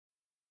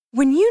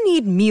When you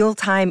need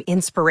mealtime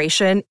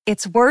inspiration,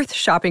 it's worth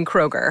shopping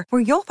Kroger,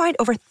 where you'll find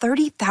over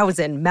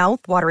 30,000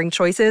 mouth-watering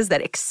choices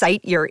that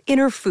excite your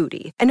inner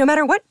foodie. And no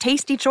matter what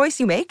tasty choice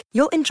you make,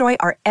 you'll enjoy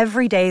our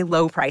everyday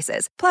low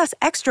prices, plus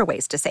extra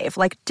ways to save,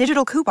 like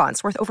digital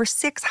coupons worth over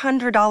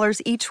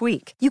 $600 each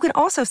week. You can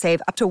also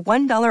save up to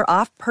 $1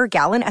 off per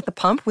gallon at the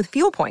pump with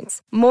fuel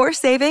points. More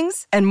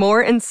savings and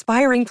more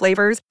inspiring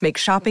flavors make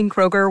shopping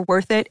Kroger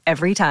worth it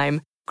every time.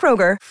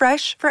 Kroger,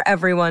 fresh for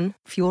everyone.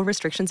 Fuel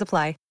restrictions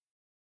apply.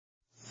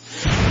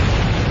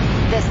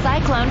 The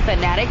Cyclone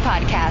Fanatic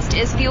podcast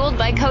is fueled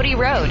by Cody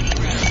Road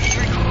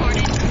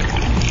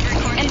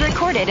and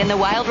recorded in the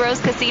Wild Rose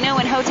Casino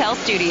and Hotel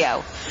Studio.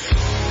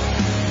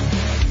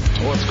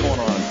 What's going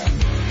on?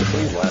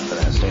 Please laughing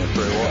at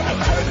Stanford.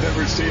 I've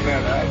never seen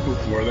that ad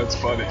before. That's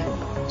funny.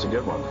 It's a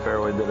good one.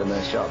 Fairway did a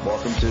nice job.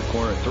 Welcome to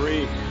Corner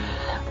 3.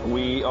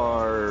 We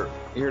are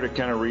here to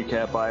kind of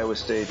recap Iowa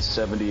State's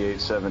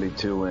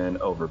 78-72 win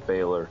over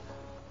Baylor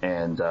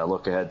and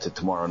look ahead to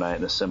tomorrow night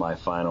in the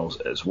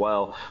semifinals as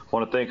well. I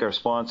want to thank our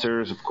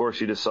sponsors. Of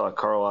course, you just saw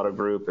Carl Auto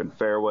Group and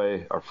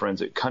Fairway, our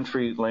friends at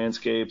Country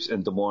Landscapes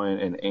in Des Moines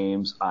and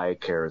Ames Eye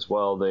Care as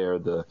well. They are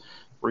the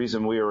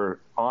reason we are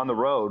on the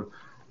road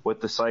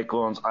with the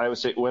Cyclones. Iowa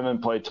State women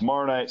play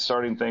tomorrow night,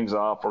 starting things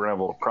off. We're going to have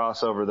a little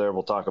crossover there.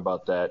 We'll talk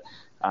about that.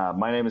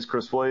 My name is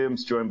Chris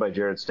Williams, joined by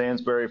Jared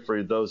Stansberry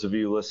for those of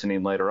you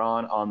listening later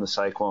on the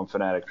Cyclone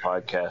Fanatic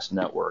Podcast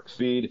Network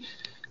feed.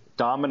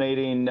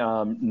 Dominating,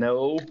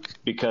 no,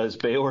 because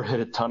Baylor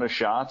hit a ton of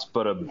shots,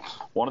 but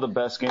one of the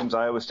best games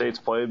Iowa State's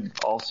played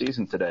all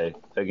season today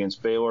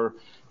against Baylor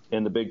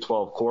in the Big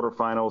 12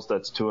 quarterfinals.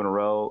 That's 2 in a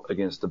row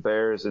against the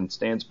Bears. And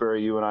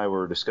Stansberry, you and I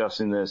were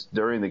discussing this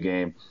during the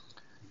game.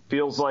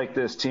 Feels like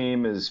this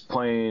team is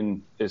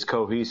playing as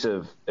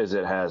cohesive as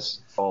it has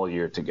all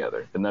year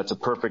together. And that's a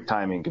perfect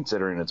timing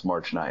considering it's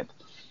March 9th.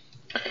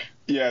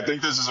 Yeah, I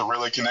think this is a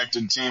really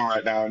connected team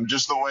right now. And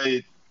just the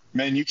way,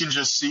 man, you can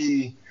just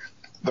see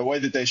the way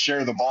that they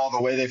share the ball,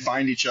 the way they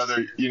find each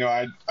other. You know,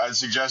 I'd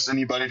suggest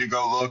anybody to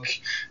go look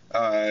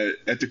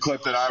at the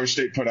clip that Iowa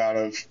State put out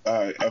of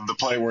the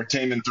play where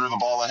Taman threw the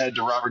ball ahead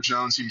to Robert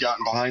Jones. He'd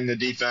gotten behind the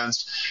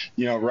defense.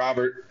 You know,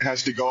 Robert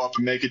has to go up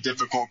and make a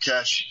difficult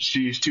catch.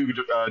 Sees two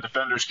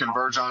defenders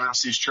converge on him,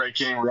 sees Trey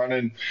King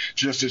running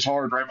just as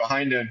hard right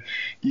behind him,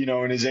 you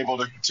know, and is able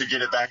to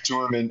get it back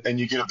to him. And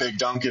you get a big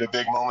dunk at a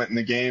big moment in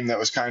the game. That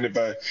was kind of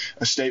a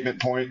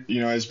statement point,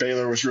 you know, as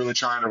Baylor was really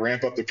trying to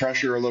ramp up the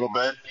pressure a little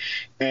bit.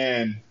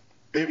 And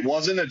it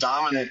wasn't a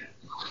dominant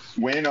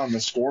win on the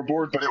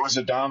scoreboard, but it was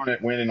a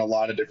dominant win in a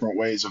lot of different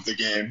ways of the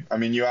game. I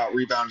mean, you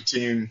out-rebound a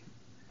team,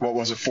 what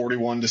was it,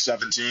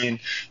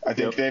 41-17. I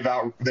think they've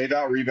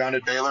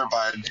out-rebounded Baylor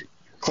by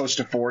close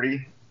to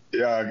 40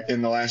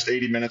 in the last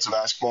 80 minutes of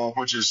basketball,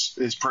 which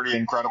is pretty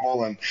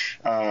incredible. And,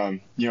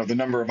 you know, the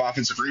number of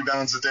offensive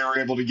rebounds that they were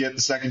able to get,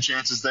 the second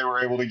chances they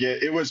were able to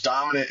get, it was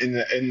dominant in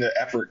the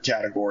effort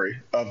category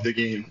of the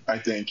game, I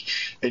think.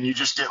 And you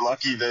just get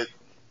lucky that,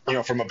 you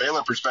know, from a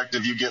Baylor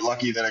perspective, you get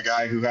lucky that a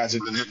guy who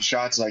hasn't been hitting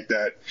shots like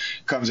that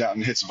comes out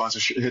and hits a bunch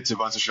of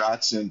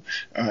shots and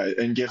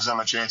gives them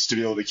a chance to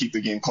be able to keep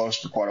the game close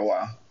for quite a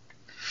while.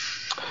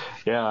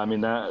 Yeah, I mean,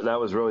 that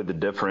was really the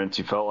difference.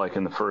 You felt like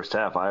in the first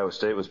half, Iowa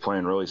State was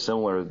playing really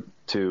similar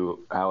to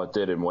how it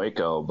did in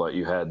Waco, but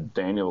you had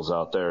Daniels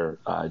out there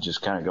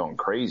just kind of going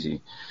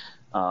crazy.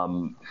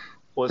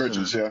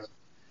 Bridges, yeah.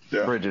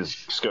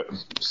 Bridges,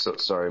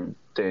 sorry,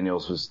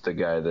 Daniels was the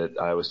guy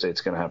that Iowa State's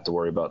going to have to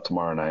worry about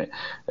tomorrow night,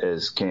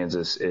 as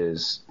Kansas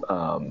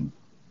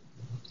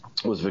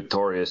was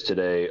victorious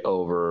today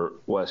over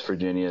West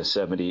Virginia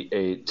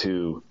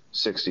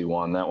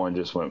 78-61. That one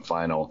just went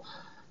final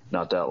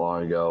not that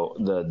long ago.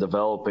 The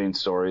developing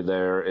story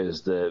there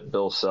is that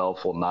Bill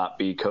Self will not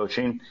be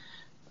coaching.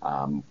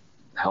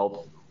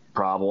 Health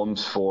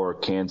problems for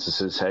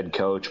Kansas's head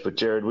coach, but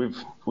Jared,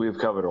 we've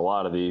covered a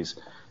lot of these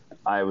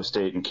Iowa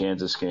State and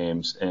Kansas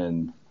games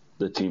in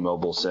the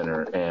T-Mobile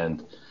Center,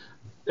 and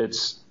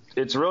it's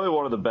really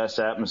one of the best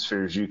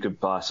atmospheres you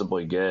could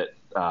possibly get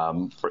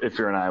if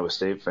you're an Iowa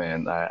State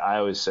fan. I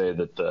always say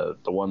that the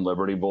one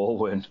Liberty Bowl,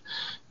 when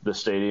the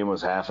stadium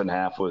was half and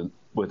half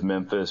with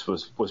Memphis,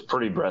 was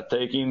pretty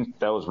breathtaking.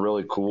 That was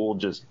really cool,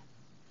 just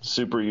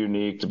super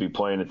unique to be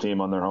playing a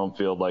team on their home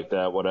field like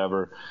that,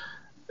 whatever.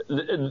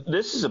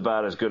 This is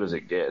about as good as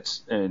it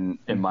gets in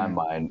my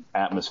mind,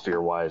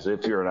 atmosphere-wise,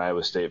 if you're an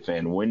Iowa State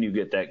fan, when you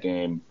get that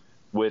game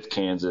with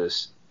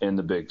Kansas in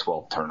the Big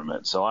 12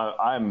 tournament. So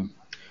I'm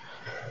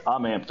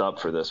amped up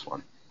for this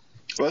one.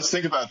 Let's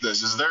think about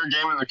this. Is there a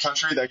game in the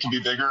country that can be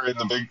bigger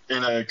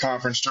in a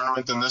conference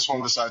tournament than this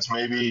one, besides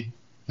maybe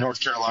North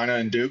Carolina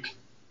and Duke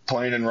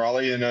playing in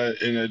Raleigh in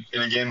a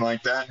game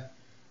like that?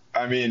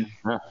 I mean,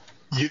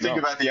 you think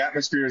about the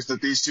atmospheres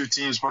that these two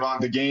teams put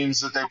on, the games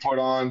that they put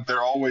on.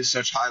 They're always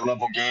such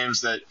high-level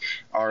games that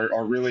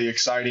are really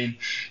exciting.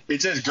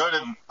 It's as good.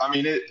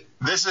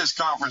 This is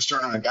conference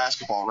tournament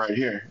basketball right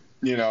here.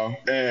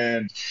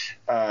 And,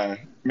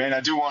 man, I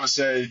do want to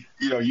say,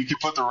 you can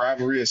put the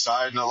rivalry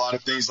aside and a lot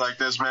of things like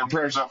this, man.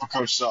 Prayers up for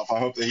Coach Self. I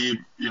hope that he,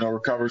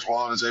 recovers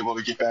well and is able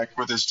to get back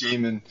with his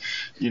team and,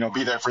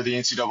 be there for the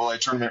NCAA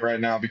tournament right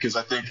now, because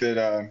I think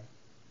that,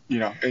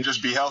 and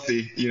just be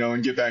healthy,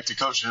 and get back to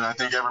coaching. And I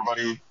think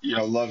everybody,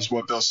 loves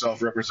what Bill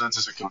Self represents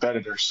as a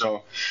competitor.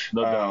 So,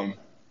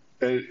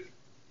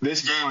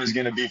 this game is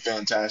going to be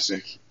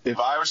fantastic. If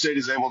Iowa State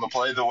is able to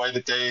play the way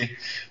that they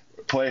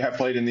have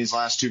played in these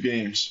last two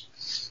games,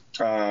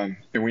 and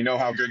we know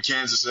how good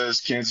Kansas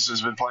is. Kansas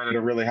has been playing at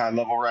a really high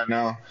level right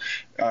now.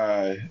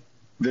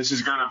 This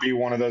is going to be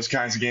one of those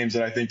kinds of games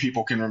that I think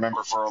people can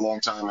remember for a long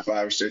time if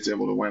Iowa State's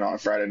able to win on a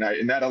Friday night.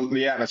 And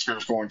the atmosphere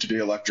is going to be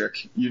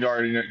electric. You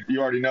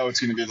already know it's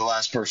going to be the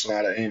last person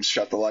out of Ames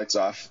shut the lights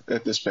off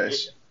at this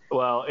pace.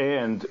 Well,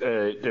 and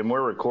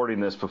we're recording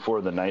this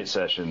before the night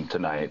session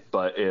tonight,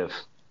 but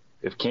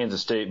if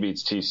Kansas State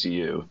beats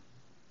TCU,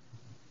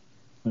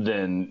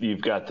 then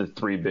you've got the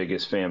three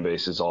biggest fan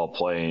bases all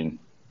playing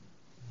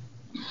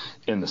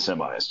in the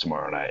semis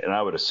tomorrow night. And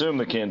I would assume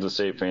the Kansas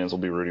State fans will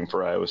be rooting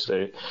for Iowa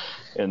State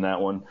in that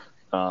one.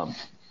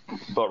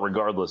 But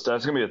regardless,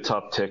 that's going to be a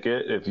tough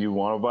ticket. If you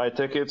want to buy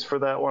tickets for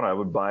that one, I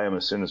would buy them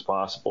as soon as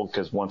possible,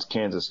 because once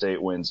Kansas State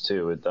wins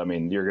too,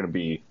 you're going to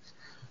be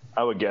 –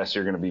 I would guess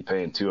you're going to be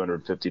paying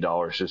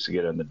 $250 just to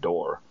get in the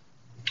door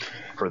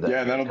for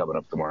that coming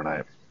up tomorrow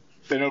night.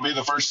 It'll be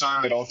the first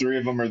time that all three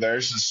of them are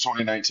there since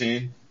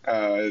 2019.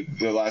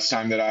 The last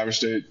time that Iowa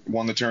State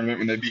won the tournament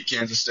when they beat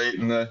Kansas State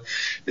in the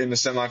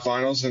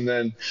semifinals. And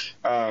then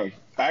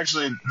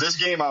actually this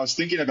game, I was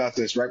thinking about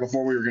this right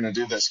before we were going to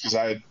do this, because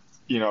I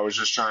was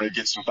just trying to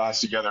get some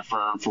thoughts together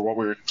for what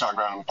we were talking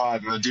about on the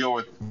pod. And the deal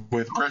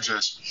with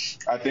Bridges,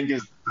 I think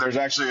there's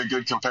actually a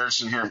good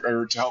comparison here,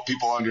 or to help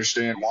people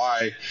understand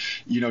why,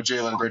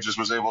 Jalen Bridges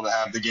was able to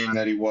have the game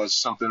that he was.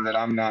 Something that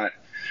I'm not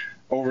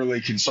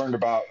overly concerned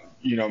about,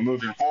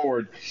 moving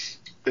forward,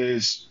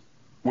 is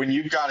when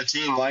you've got a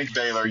team like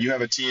Baylor, you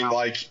have a team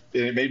like,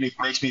 it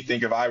makes me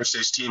think of Iowa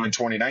State's team in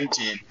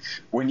 2019,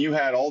 when you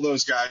had all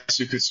those guys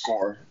who could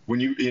score.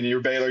 When in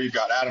your Baylor, you've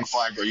got Adam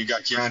Flagler, you've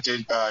got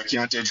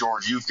Keontae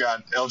George, you've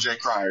got LJ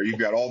Cryer, you've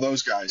got all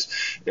those guys,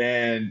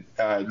 and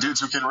dudes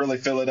who can really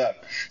fill it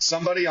up.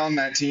 Somebody on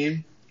that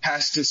team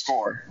has to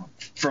score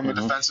from a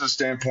defensive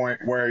standpoint,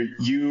 where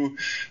you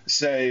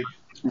say,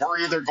 we're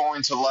either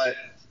going to let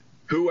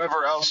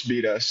whoever else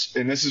beat us,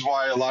 and this is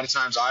why a lot of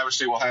times Iowa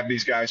State will have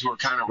these guys who are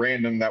kind of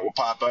random that will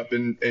pop up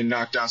and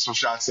knock down some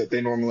shots that they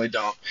normally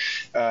don't.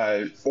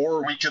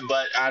 Or we could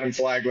let Adam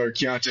Flagler,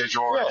 Keontae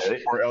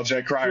George, or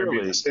LJ Cryer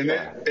beat us. And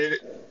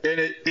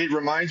it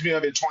reminds me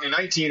of in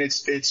 2019,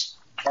 it's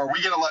are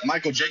we going to let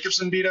Michael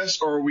Jacobson beat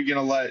us, or are we going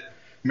to let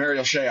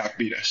Mariel Shayok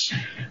beat us,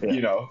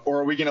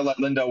 or are we going to let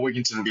Lindell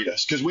Wigginton beat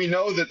us? Because we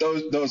know that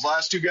those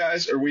last two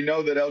guys, or we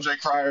know that LJ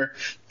Cryer,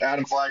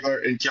 Adam Flagler,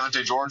 and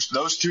Keontae George,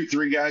 those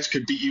three guys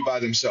could beat you by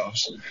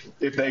themselves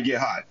if they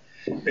get hot.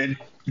 And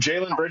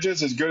Jalen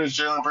Bridges, as good as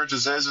Jalen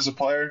Bridges is as a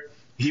player,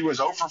 he was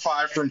 0 for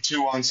 5 from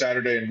 2 on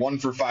Saturday and 1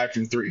 for 5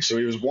 from 3. So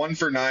he was 1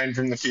 for 9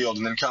 from the field,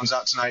 and then comes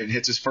out tonight and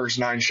hits his first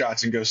 9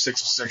 shots and goes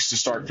 6 of 6 to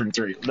start from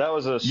 3. That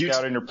was a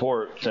scouting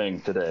report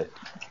thing today.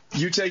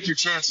 You take your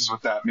chances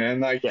with that,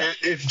 man.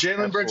 If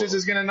Jalen Bridges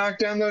is going to knock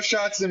down those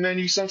shots, then,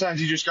 man,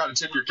 sometimes you just got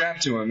to tip your cap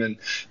to him. And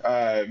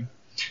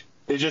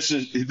it just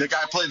is, the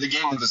guy played the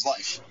game of his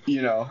life,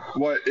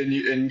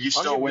 and you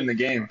still win the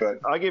game.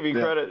 But I'll give you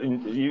credit.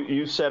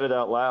 You said it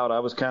out loud. I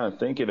was kind of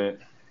thinking it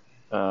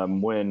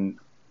when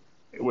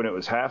it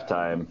was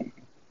halftime.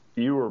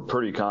 You were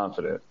pretty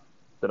confident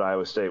that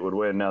Iowa State would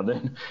win. Now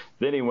then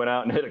he went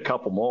out and hit a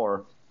couple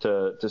more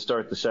to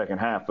start the second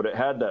half, but it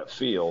had that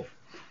feel.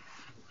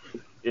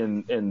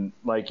 In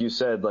like you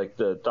said, like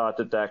the thought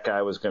that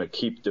guy was going to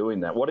keep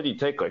doing that. What did he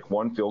take? Like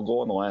one field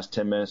goal in the last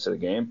 10 minutes of the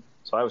game?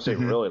 So Iowa State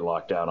really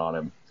locked down on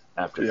him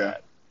after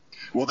that.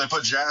 Well, they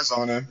put Jazz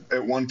on him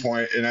at one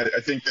point, and I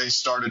think they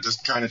started to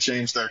kind of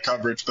change their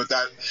coverage. But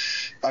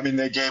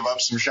they gave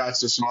up some shots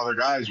to some other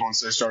guys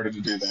once they started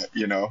to do that,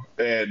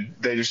 and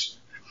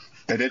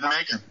they didn't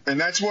make him. And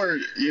that's where,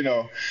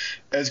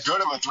 as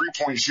good of a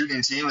three-point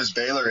shooting team as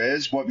Baylor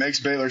is, what makes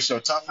Baylor so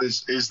tough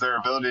is their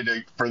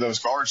ability for those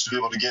guards to be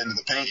able to get into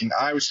the paint. And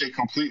Iowa State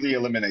completely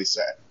eliminates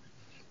that.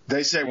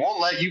 They say, we'll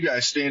let you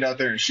guys stand out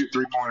there and shoot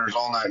three-pointers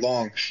all night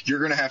long. You're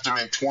going to have to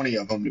make 20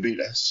 of them to beat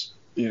us,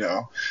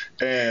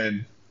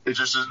 And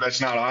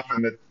that's not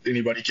often that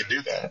anybody can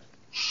do that.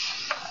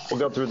 We'll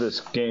go through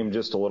this game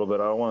just a little bit.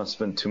 I don't want to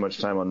spend too much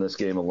time on this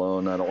game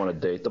alone. I don't want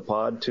to date the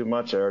pod too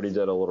much. I already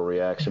did a little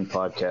reaction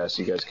podcast.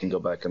 You guys can go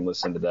back and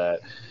listen to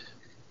that.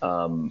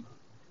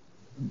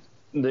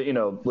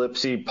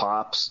 Lipsy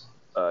pops,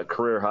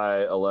 career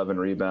high 11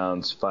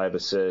 rebounds, 5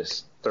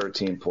 assists,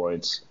 13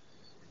 points.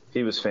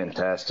 He was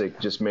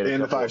fantastic. Just made a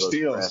couple of those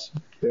steals.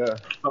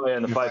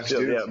 And the 5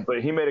 steals. Yeah,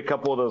 but he made a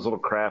couple of those little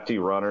crafty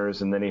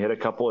runners, and then he hit a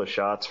couple of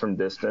shots from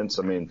distance.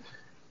 I mean,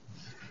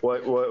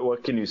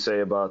 What can you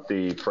say about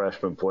the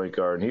freshman point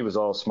guard? And he was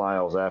all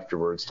smiles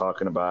afterwards,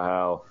 talking about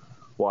how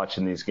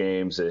watching these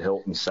games at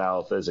Hilton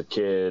South as a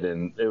kid,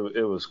 and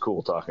it was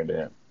cool talking to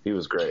him. He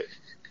was great.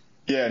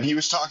 Yeah, and he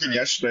was talking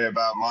yesterday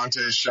about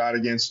Monte's shot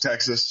against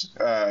Texas.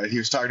 He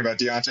was talking about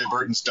Deontay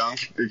Burton's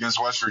dunk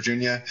against West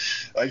Virginia.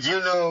 Like,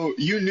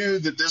 you knew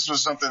that this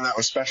was something that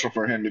was special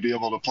for him to be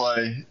able to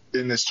play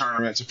in this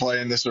tournament, to play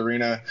in this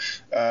arena,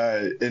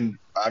 and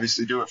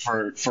obviously do it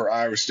for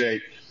Iowa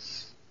State.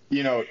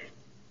 You know,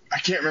 I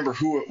can't remember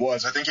who it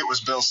was. I think it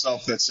was Bill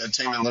Self that said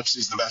Tamin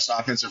Lipsey's the best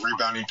offensive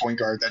rebounding point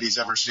guard that he's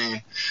ever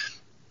seen.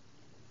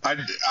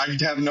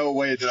 I'd have no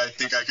way that I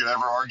think I could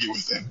ever argue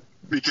with him,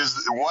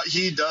 because what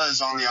he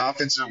does on the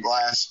offensive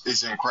glass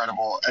is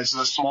incredible. As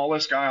the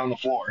smallest guy on the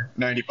floor,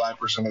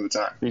 95% of the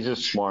time. He's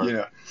just smart. You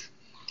know,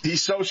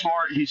 he's so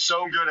smart. He's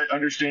so good at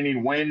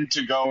understanding when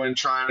to go and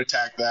try and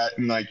attack that,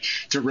 and like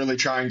to really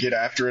try and get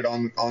after it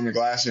on the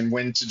glass, and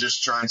when to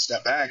just try and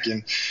step back.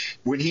 And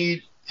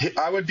when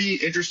I would be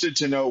interested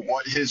to know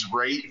what his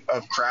rate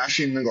of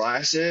crashing the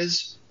glass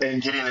is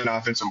and getting an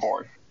offensive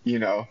board. You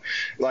know,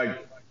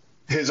 like,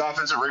 his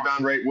offensive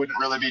rebound rate wouldn't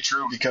really be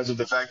true because of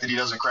the fact that he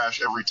doesn't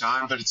crash every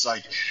time, but it's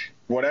like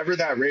whatever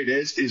that rate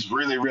is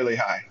really, really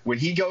high. When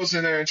he goes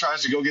in there and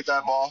tries to go get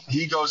that ball,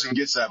 he goes and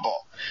gets that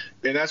ball.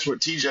 And that's what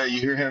TJ, you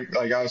hear him,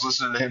 like, I was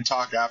listening to him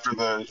talk after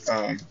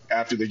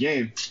the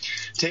game.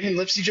 Tamin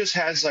Lipsey just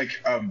has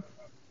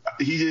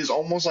he is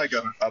almost like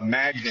a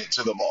magnet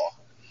to the ball.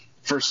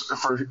 For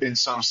in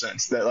some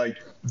sense, that like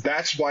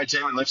that's why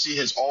Tamin Lipsey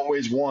has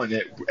always won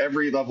at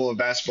every level of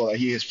basketball that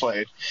he has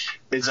played,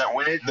 is that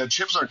when the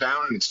chips are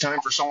down and it's time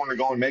for someone to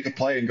go and make a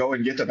play and go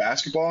and get the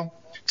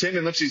basketball,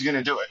 Tamin Lipsey's going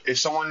to do it.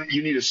 If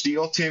you need a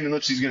steal, Tamin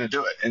Lipsey's going to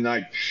do it. And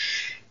like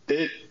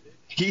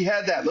he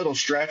had that little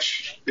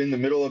stretch in the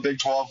middle of Big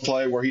 12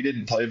 play where he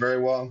didn't play very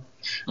well,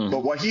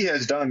 but what he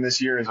has done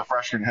this year as a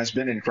freshman has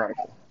been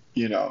incredible.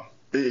 You know,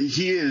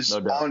 he is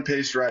on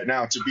pace right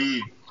now to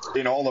be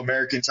an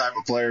All-American type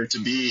of player, to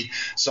be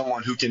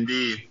someone who can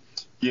be,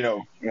 you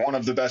know, one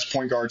of the best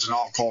point guards in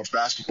all of college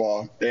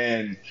basketball.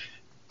 And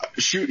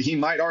shoot, he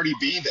might already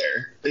be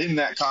there in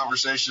that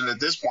conversation at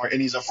this point,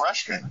 and he's a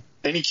freshman,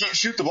 and he can't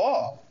shoot the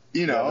ball.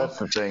 You know, that's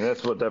the thing.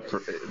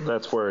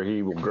 That's where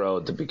he will grow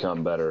to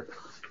become better.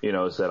 You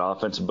know, is that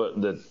offense.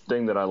 But the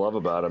thing that I love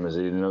about him is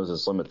he knows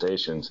his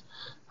limitations.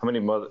 How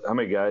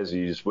many guys do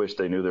you just wish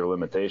they knew their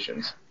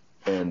limitations?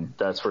 And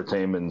that's where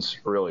Tamin's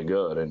really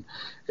good.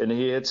 And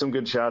he had some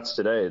good shots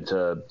today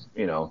to,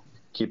 you know,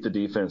 keep the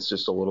defense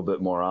just a little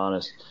bit more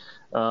honest.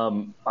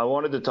 I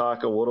wanted to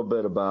talk a little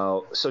bit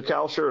about – so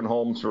Kalsher and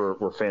Holmes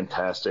were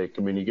fantastic.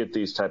 I mean, you get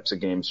these types of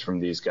games from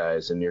these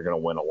guys, and you're going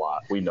to win a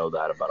lot. We know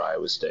that about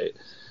Iowa State.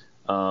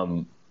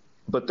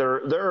 But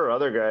there are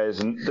other guys,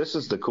 and this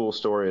is the cool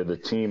story of the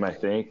team, I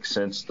think,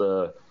 since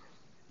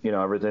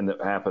everything that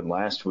happened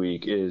last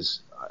week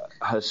is –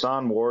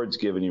 Hassan Ward's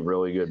given you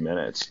really good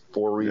minutes,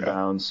 4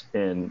 rebounds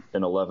in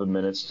 11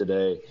 minutes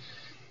today.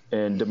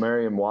 And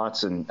Demarion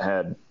Watson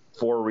had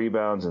 4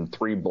 rebounds and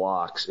 3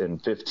 blocks in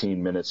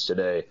 15 minutes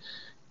today.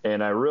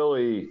 And I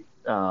really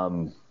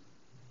think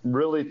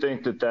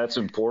that that's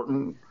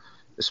important,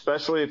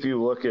 especially if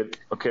you look at,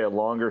 a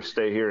longer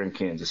stay here in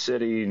Kansas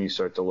City and you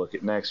start to look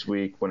at next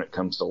week when it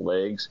comes to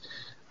legs.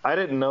 I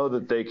didn't know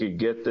that they could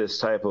get this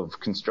type of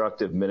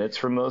constructive minutes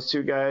from those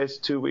two guys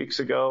 2 weeks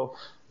ago.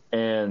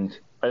 And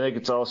I think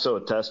it's also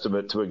a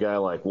testament to a guy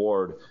like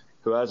Ward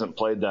who hasn't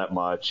played that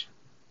much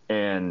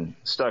and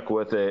stuck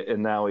with it,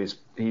 and now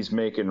he's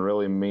making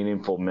really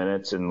meaningful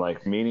minutes and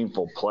like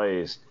meaningful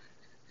plays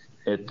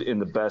in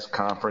the best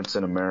conference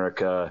in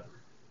America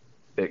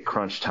at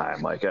crunch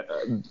time. Like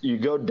you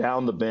go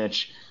down the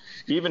bench,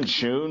 even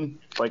Shun,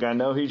 like I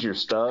know he's your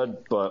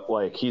stud, but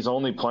like he's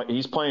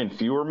playing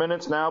fewer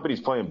minutes now, but he's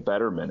playing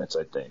better minutes,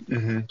 I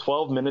think.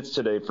 12 minutes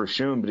today for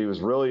Shun, but he was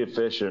really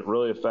efficient,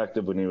 really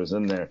effective when he was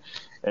in there.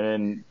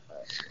 And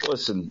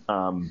listen,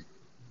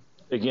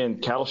 again,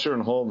 Kalsher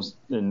and Holmes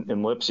and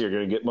Lipsey are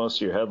going to get most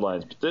of your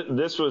headlines. But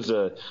this was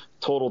a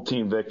total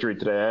team victory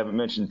today. I haven't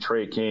mentioned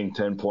Trey King,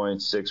 10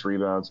 points, 6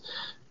 rebounds.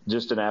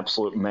 Just an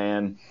absolute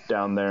man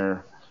down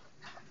there.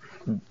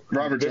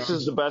 Robert This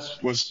Jones is the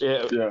best.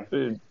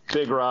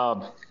 Big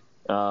Rob.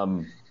 I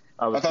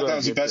thought that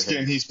was the best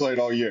game he's played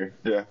all year.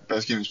 Yeah,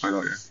 best game he's played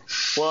all year.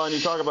 Well, and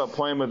you talk about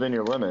playing within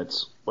your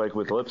limits, like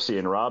with Lipsey,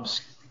 and Rob's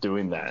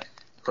doing that.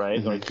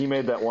 Right? Like he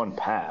made that one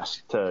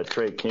pass to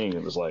Trey King.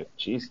 It was like,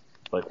 geez,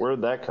 like where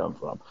did that come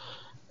from?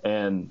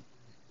 And,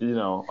 you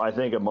know, I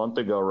think a month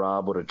ago,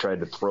 Rob would have tried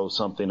to throw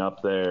something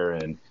up there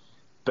and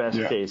best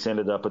case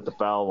ended up at the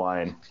foul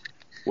line,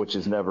 which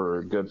is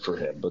never good for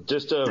him. But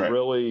just a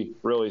really,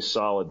 really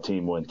solid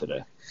team win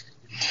today.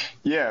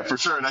 Yeah, for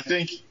sure. And I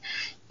think,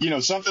 you know,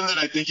 something that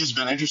I think has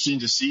been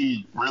interesting to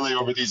see really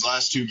over these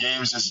last 2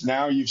 games is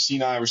now you've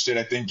seen Iowa State,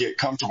 I think, get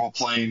comfortable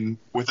playing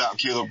without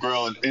Caleb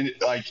Grill. And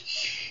like,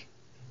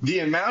 the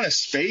amount of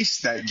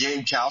space that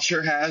Gabe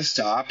Kalsher has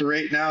to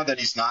operate now that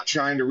he's not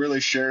trying to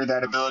really share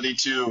that ability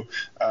to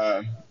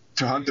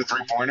hunt the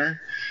 3-pointer,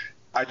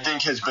 I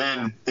think has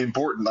been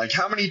important. Like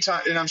how many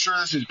times, and I'm sure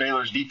this is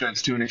Baylor's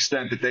defense to an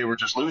extent that they were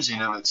just losing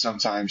him at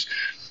sometimes,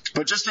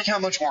 but just think how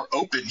much more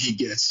open he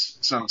gets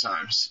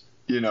sometimes.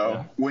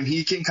 When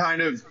he can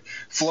kind of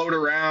float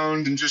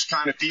around and just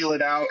kind of feel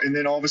it out, and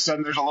then all of a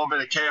sudden there's a little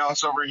bit of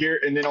chaos over here,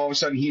 and then all of a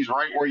sudden he's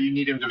right where you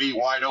need him to be,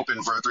 wide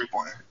open for a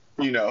three-pointer,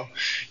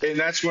 And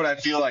that's what I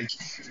feel like.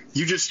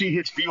 You just see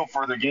his feel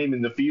for the game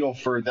and the feel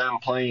for them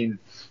playing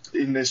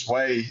in this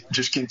way,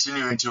 just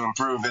continuing to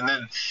improve. And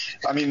then,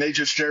 they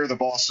just share the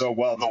ball so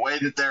well. The way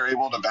that they're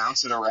able to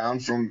bounce it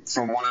around from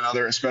one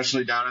another,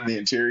 especially down in the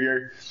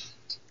interior.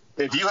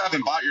 If you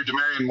haven't bought your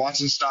Demarion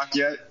Watson stock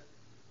yet,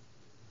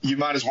 you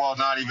might as well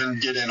not even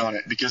get in on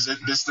it, because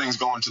this thing's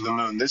going to the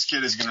moon. This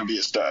kid is going to be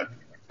a stud.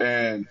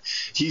 And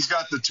he's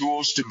got the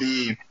tools to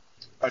be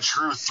a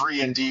true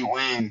 3-and-D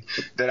wing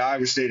that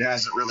Iowa State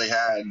hasn't really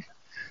had.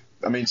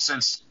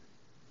 Since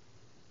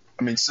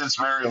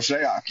Marial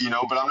Shayok,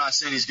 but I'm not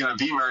saying he's going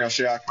to be Marial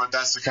Shayok, but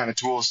that's the kind of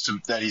tools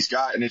that he's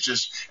got. And it's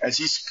just, as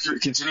he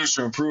continues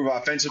to improve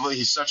offensively,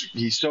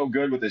 he's so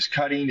good with his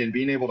cutting and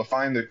being able to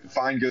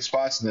find good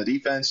spots in the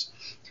defense.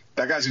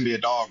 That guy's going to be a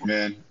dog,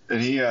 man.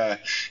 And he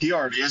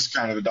already is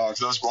kind of a dog.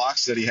 Those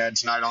blocks that he had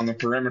tonight on the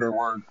perimeter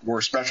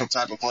were special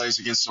type of plays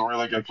against some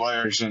really good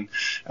players. And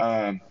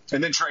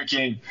then Trey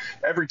King,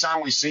 every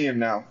time we see him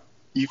now,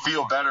 you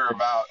feel better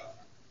about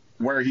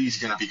where he's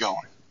going to be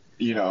going.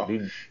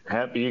 You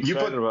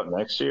excited about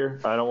next year?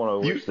 I don't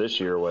want to wish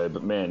this year away,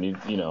 but man,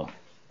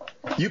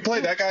 you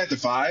play that guy at the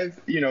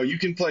 5. You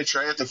can play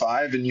Trey at the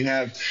 5, and you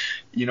have,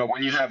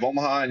 when you have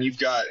Omaha and you've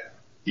got,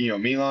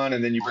 Milan,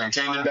 and then you bring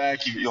Kanan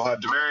back, you'll have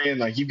Demarion.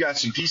 Like, you've got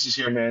some pieces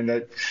here, man,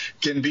 that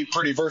can be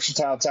pretty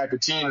versatile type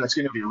of team that's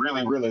going to be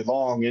really, really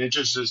long. And it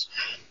just is.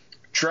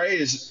 Trey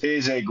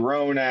is a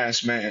grown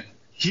ass man.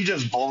 He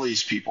just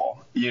bullies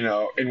people,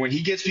 and when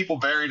he gets people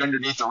buried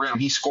underneath the rim,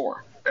 he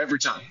scores every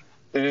time.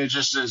 And it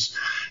just is,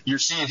 you're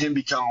seeing him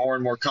become more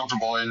and more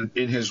comfortable in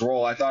his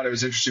role. I thought it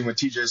was interesting what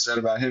TJ said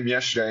about him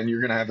yesterday, and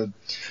you're going to have a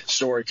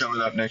story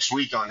coming up next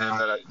week on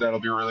him that'll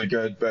be really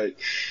good. But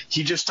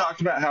he just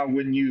talked about how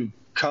when you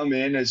come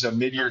in as a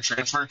mid-year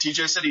transfer,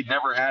 TJ said he'd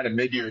never had a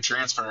mid-year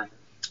transfer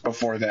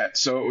before that.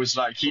 So it was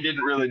like he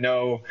didn't really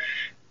know.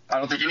 I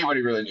don't think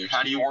anybody really knew.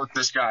 How do you work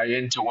this guy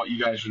into what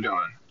you guys are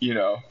doing?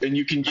 And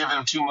you can give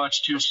him too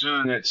much too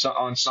soon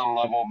on some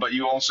level, but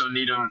you also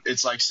need him.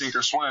 It's like sink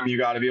or swim. You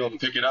got to be able to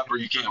pick it up or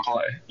you can't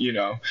play,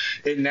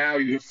 And now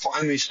you're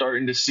finally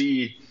starting to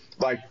see,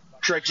 like,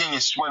 Trey King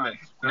is swimming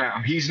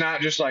now. He's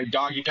not just like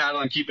doggy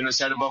paddling, keeping his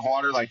head above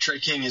water. Like, Trey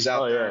King is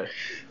out there.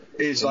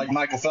 Is like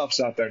Michael Phelps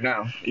out there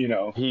now,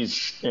 he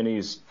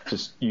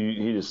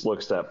just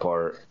looks that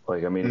part.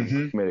 Like, he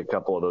made a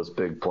couple of those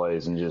big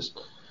plays and just.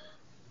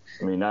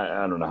 I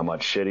don't know how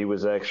much shit he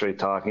was actually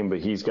talking, but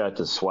he's got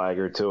the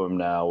swagger to him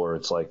now where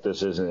it's like,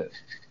 this isn't.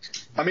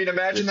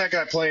 Imagine that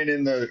guy playing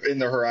in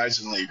the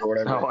Horizon League or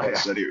whatever.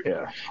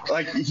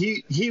 Like,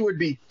 he would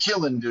be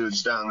killing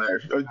dudes down there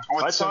with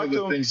some of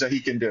the things that he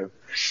can do.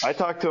 I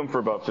talked to him for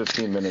about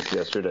 15 minutes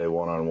yesterday,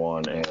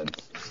 one-on-one,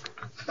 and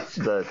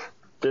the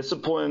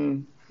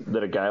discipline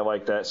that a guy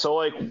like that. So,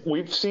 like,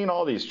 we've seen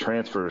all these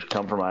transfers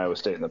come from Iowa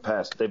State in the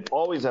past. They've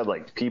always had,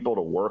 like, people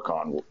to work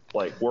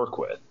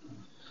with.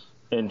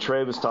 And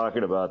Trey was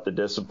talking about the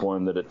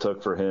discipline that it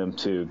took for him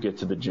to get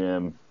to the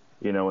gym,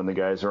 when the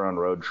guys are on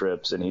road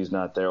trips and he's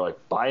not there, like,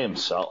 by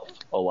himself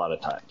a lot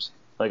of times,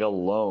 like,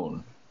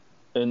 alone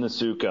in the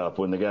Sioux Cup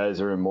when the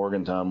guys are in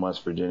Morgantown,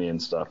 West Virginia and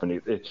stuff.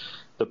 And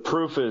the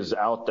proof is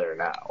out there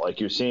now. Like,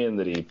 you're seeing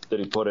that he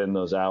put in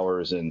those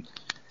hours, and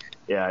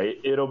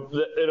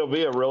it'll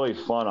be a really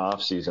fun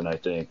off season, I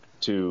think,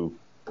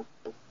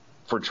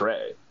 for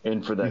Trey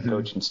and for that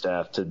coaching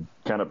staff to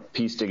kind of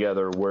piece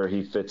together where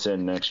he fits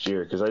in next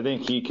year. Because I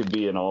think he could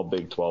be an all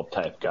Big 12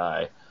 type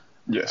guy.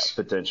 Yes.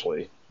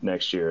 Potentially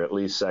next year, at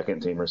least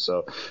second team or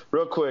so.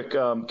 Real quick,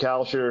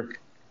 Kalsher,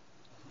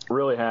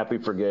 really happy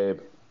for Gabe.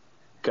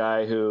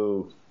 Guy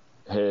who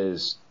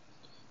has,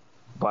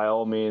 by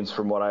all means,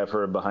 from what I've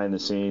heard behind the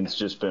scenes,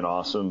 just been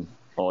awesome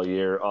all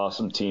year.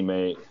 Awesome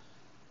teammate.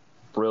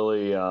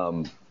 Really,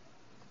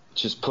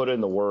 just put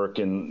in the work,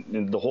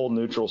 and the whole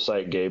neutral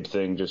site Gabe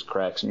thing just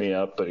cracks me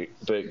up, but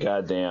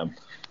goddamn,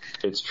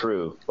 it's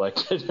true. Like,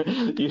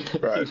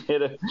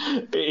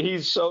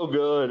 he's so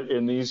good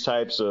in these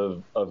types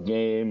of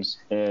games,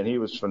 and he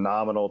was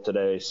phenomenal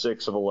today,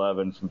 6 of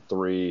 11 from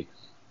 3.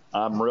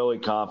 I'm really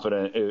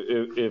confident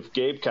if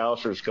Gabe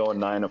Kalsher's going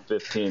 9 of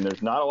 15,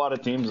 there's not a lot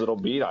of teams that'll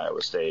beat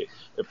Iowa State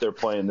if they're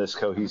playing this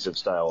cohesive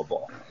style of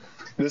ball.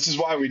 This is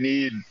why we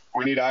need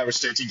Iowa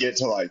State to get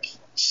to, like,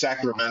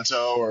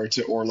 Sacramento or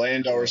to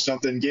Orlando or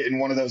something, get in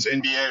one of those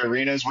NBA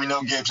arenas. We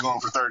know Gabe's going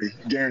for 30,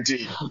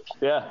 guaranteed.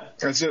 Yeah.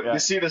 And so you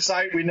see the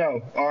site, we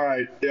know. All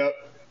right, yep,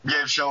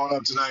 Gabe's showing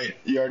up tonight.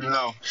 You already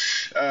know.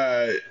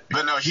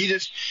 But no,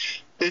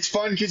 it's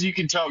fun because you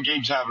can tell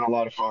Gabe's having a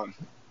lot of fun.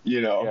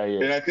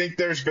 And I think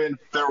there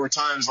were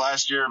times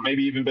last year,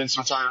 maybe even been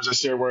some times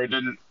this year where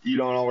you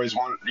don't always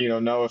want,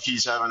 know if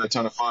he's having a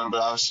ton of fun.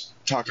 But I was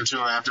talking to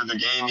him after the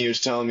game. He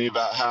was telling me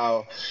about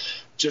how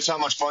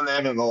much fun they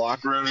have in the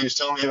locker room. He was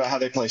telling me about how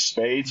they play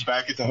spades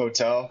back at the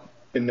hotel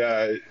and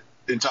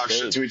talk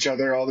shit to each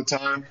other all the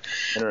time.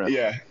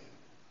 Yeah.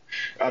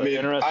 I mean,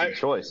 interesting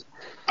choice.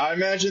 I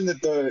imagine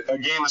that a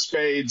game of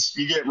spades,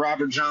 you get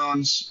Robert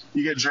Jones,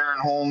 you get Jaron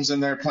Holmes in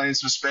there playing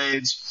some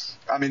spades.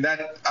 I mean,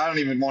 that I don't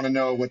even want to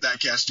know what that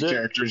cast of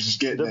characters is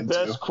getting into.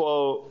 The best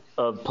quote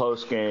of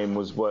post-game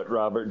was what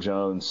Robert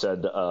Jones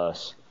said to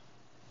us.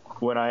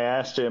 When I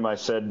asked him, I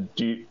said,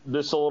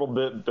 this a little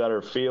bit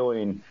better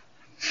feeling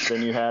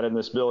than you had in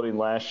this building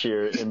last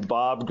year? And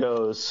Bob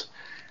goes,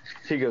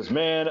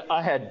 man,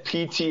 I had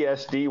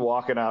PTSD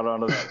walking out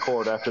onto that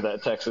court after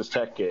that Texas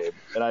Tech game,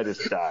 and I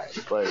just died.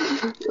 Like,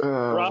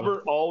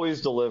 Robert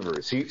always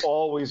delivers. He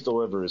always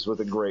delivers with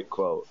a great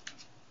quote.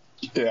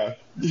 Yeah,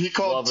 he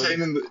called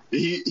Taman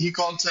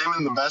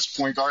the best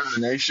point guard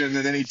in the nation,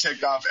 and then he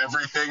ticked off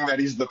everything that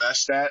he's the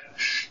best at.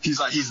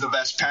 He's like, he's the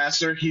best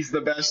passer, he's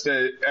the best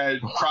at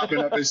propping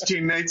up his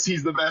teammates,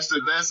 he's the best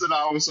at this, and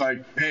I was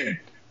like, man,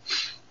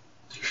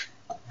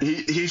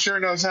 he sure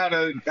knows how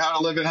to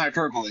live in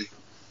hyperbole.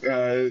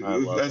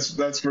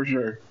 That's for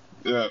sure.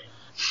 Yeah.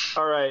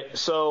 All right,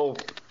 so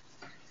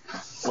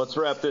let's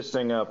wrap this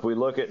thing up. We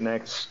look at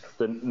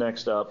the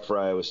next up for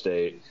Iowa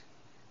State,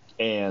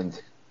 and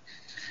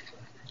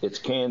it's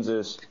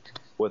Kansas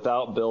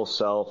without Bill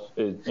Self,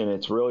 and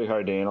it's really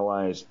hard to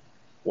analyze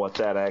what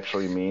that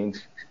actually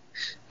means.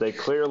 They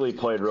clearly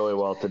played really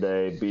well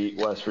today, beat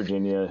West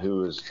Virginia,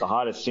 who is the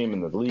hottest team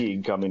in the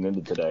league coming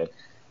into today,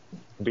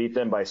 beat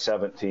them by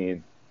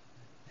 17.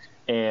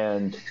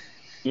 And,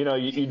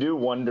 you do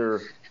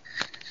wonder,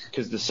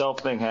 because the Self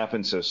thing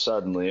happened so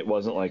suddenly. It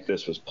wasn't like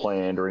this was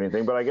planned or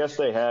anything, but I guess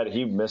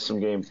he missed some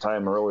game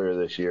time earlier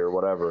this year,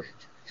 whatever.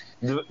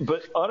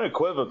 But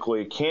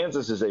unequivocally,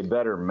 Kansas is a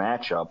better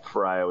matchup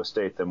for Iowa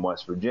State than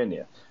West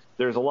Virginia.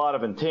 There's a lot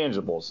of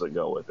intangibles that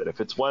go with it.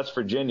 If it's West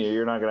Virginia,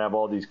 you're not going to have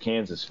all these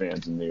Kansas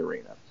fans in the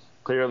arena.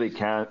 Clearly,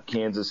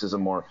 Kansas is a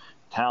more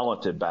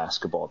talented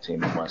basketball team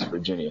than West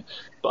Virginia.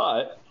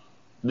 But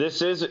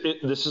this is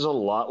a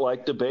lot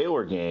like the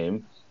Baylor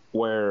game,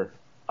 where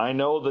I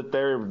know that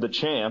they're the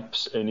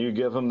champs and you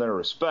give them their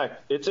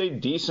respect. It's a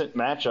decent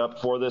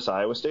matchup for this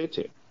Iowa State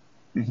team.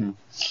 Mm-hmm.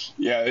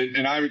 Yeah,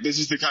 and this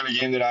is the kind of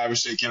game that Iowa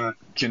State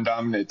can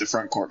dominate the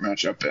front court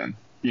matchup in.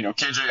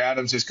 KJ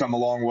Adams has come a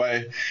long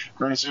way.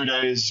 Ernest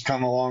Uday has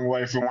come a long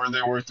way from where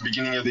they were at the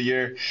beginning of the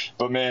year.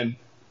 But, man,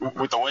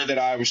 with the way that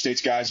Iowa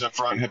State's guys up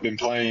front have been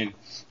playing,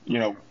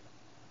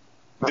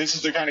 this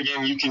is the kind of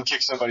game you can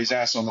kick somebody's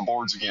ass on the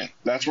boards again.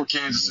 That's where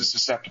Kansas is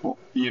susceptible,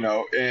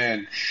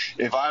 and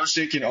if Iowa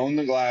State can own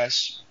the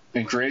glass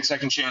and create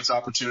second chance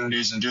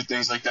opportunities and do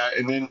things like that,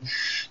 and then,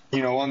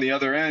 on the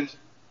other end,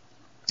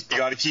 you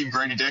got to keep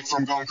Grady Dick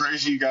from going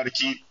crazy. You got to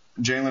keep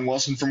Jalen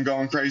Wilson from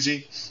going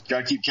crazy. You got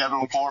to keep Kevin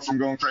McCullough from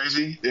going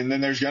crazy. And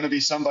then there's going to be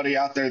somebody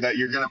out there that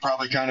you're going to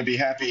probably kind of be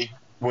happy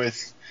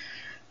with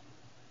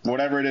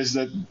whatever it is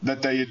that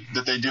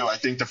they do. I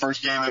think the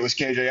first game it was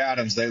KJ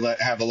Adams. They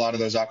have a lot of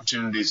those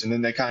opportunities, and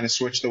then they kind of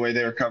switched the way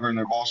they were covering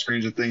their ball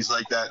screens and things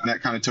like that, and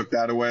that kind of took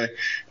that away.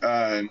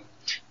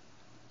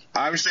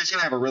 Iowa State's going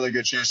to have a really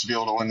good chance to be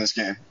able to win this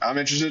game. I'm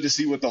interested to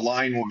see what the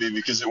line will be,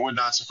 because it would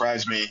not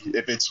surprise me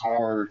if it's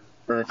more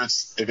or if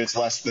it's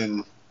less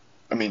than,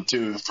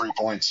 2-3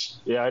 points.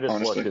 Yeah, I just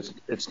honestly. looked.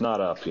 It's not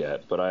up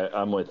yet, but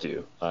I'm with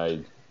you.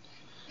 I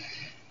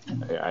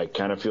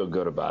kind of feel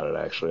good about it,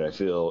 actually. I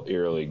feel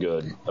eerily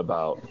good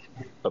about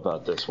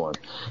this one.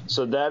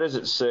 So that is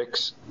at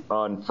 6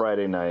 on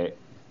Friday night.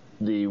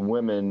 The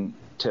women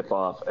tip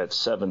off at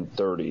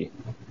 7:30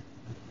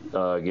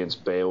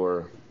 against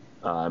Baylor.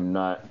 I'm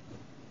not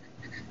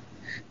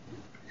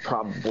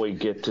probably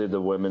get to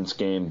the women's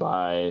game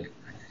by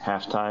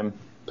halftime,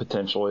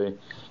 potentially,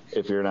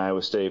 if you're an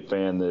Iowa State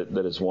fan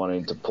that is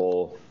wanting to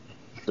pull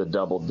the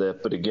double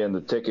dip. But again, the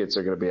tickets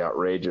are going to be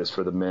outrageous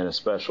for the men,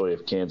 especially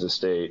if Kansas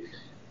State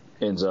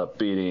ends up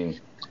beating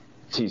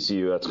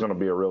TCU. That's going to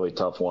be a really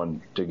tough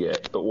one to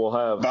get. But we'll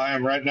have buy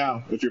them right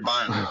now if you're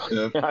buying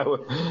them.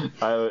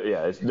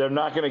 Yeah. They're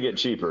not going to get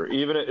cheaper.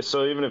 Even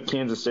if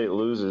Kansas State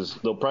loses,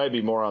 they'll probably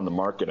be more on the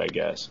market, I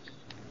guess.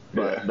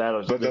 But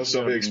they'll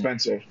still be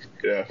expensive.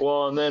 Yeah.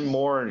 Well, and then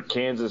more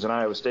Kansas and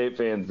Iowa State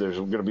fans, there's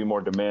going to be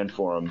more demand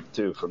for them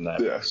too from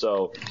that. Yeah.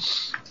 So,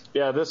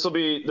 yeah, this will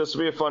be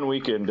a fun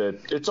weekend.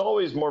 It's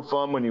always more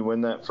fun when you win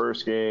that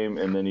first game,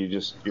 and then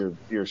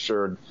you're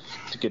sure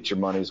to get your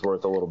money's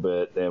worth a little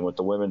bit. And with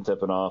the women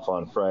tipping off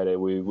on Friday,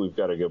 we've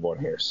got a good one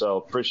here. So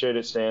appreciate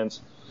it,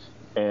 Stans.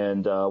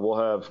 And we'll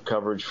have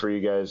coverage for you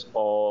guys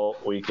all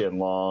weekend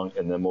long,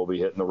 and then we'll be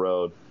hitting the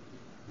road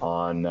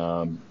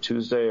on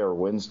Tuesday or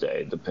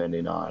Wednesday,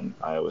 depending on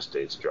Iowa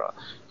State's draw.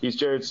 He's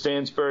Jared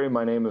Stansbury.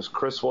 My name is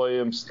Chris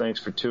Williams. Thanks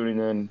for tuning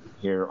in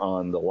here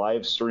on the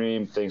live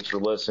stream. Thanks for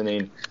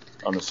listening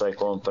on the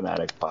Cyclone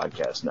Fanatic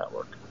Podcast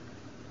Network.